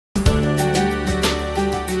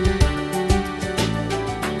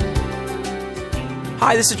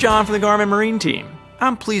Hi, this is John from the Garmin Marine team.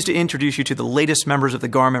 I'm pleased to introduce you to the latest members of the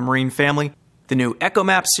Garmin Marine family, the new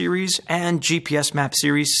echoMAP series and GPS Map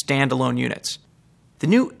series standalone units. The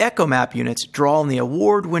new echoMAP units draw on the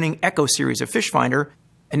award-winning Echo series of fish finder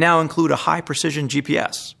and now include a high-precision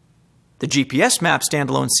GPS. The GPS Map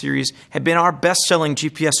standalone series have been our best-selling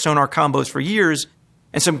GPS sonar combos for years,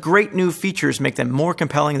 and some great new features make them more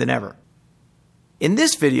compelling than ever. In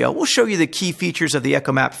this video, we'll show you the key features of the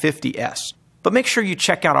ECOMAP50s, but make sure you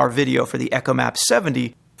check out our video for the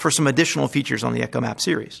ECOMAP70 for some additional features on the echoMAP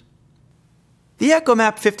series. The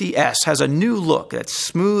ECOMAP50s has a new look that's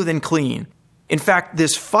smooth and clean. In fact,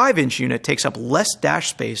 this 5-inch unit takes up less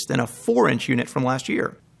dash space than a 4-inch unit from last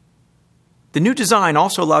year. The new design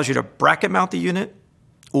also allows you to bracket mount the unit,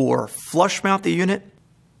 or flush mount the unit,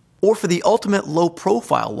 or for the ultimate low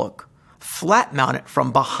profile look, flat mount it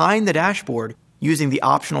from behind the dashboard using the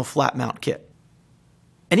optional flat mount kit.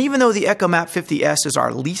 And even though the ECOMAP50s is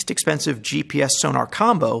our least expensive GPS sonar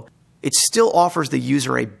combo, it still offers the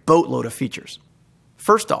user a boatload of features.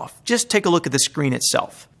 First off, just take a look at the screen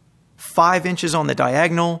itself. 5 inches on the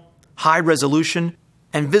diagonal, high resolution,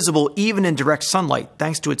 and visible even in direct sunlight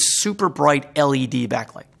thanks to its super bright LED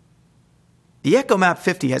backlight. The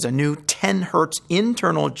ECOMAP50 has a new 10 Hz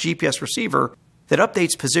internal GPS receiver that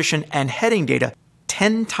updates position and heading data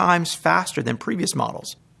 10 times faster than previous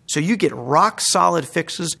models. So you get rock-solid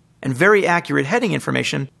fixes and very accurate heading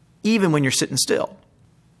information even when you're sitting still.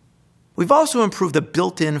 We've also improved the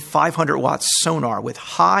built-in 500-watt sonar with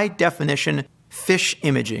high-definition fish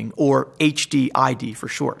imaging, or HD-ID for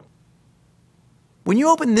short. When you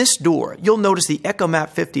open this door, you'll notice the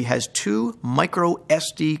ECOMAP50 has 2 micro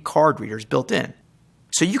SD card readers built in.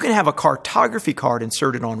 So you can have a cartography card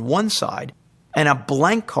inserted on one side and a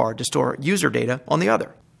blank card to store user data on the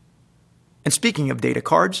other. And speaking of data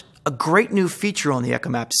cards, a great new feature on the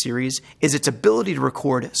ECOMAP series is its ability to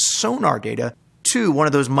record sonar data to one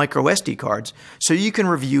of those micro SD cards so you can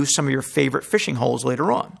review some of your favorite fishing holes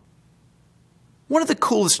later on. One of the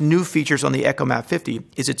coolest new features on the ECOMAP50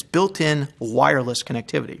 is its built-in wireless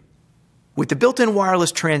connectivity. With the built-in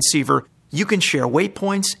wireless transceiver, you can share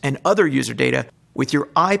waypoints and other user data with your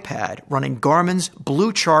iPad running Garmin's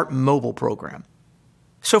Blue Chart mobile program.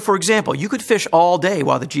 So for example, you could fish all day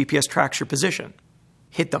while the GPS tracks your position.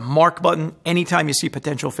 Hit the mark button anytime you see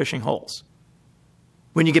potential fishing holes.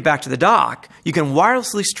 When you get back to the dock, you can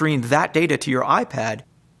wirelessly stream that data to your iPad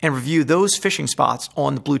and review those fishing spots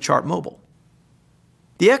on the Blue Chart mobile.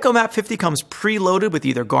 The ECOMAP50 comes preloaded with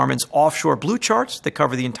either Garmin's offshore Blue Charts that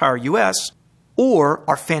cover the entire US, or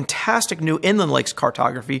our fantastic new inland lakes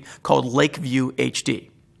cartography called Lakeview HD.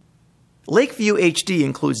 Lakeview HD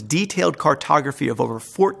includes detailed cartography of over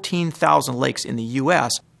 14,000 lakes in the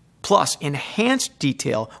US, plus enhanced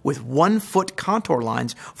detail with 1-foot contour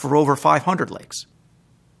lines for over 500 lakes.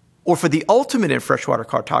 Or for the ultimate in freshwater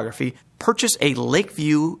cartography, purchase a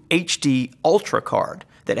Lakeview HD Ultra card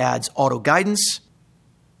that adds auto guidance,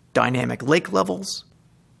 dynamic lake levels,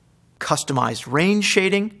 customized range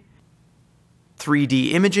shading,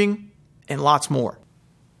 3D imaging, and lots more.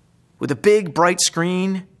 With a big bright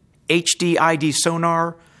screen, HD-ID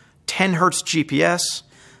sonar, 10 Hz GPS,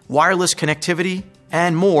 wireless connectivity,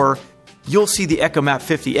 and more, you'll see the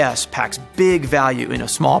ECOMAP50s packs big value in a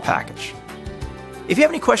small package. If you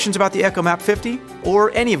have any questions about the ECOMAP50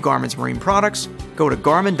 or any of Garmin's marine products, go to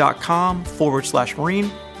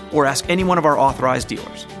garmin.com/marine or ask any one of our authorized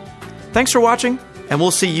dealers. Thanks for watching, and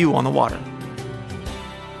we'll see you on the water.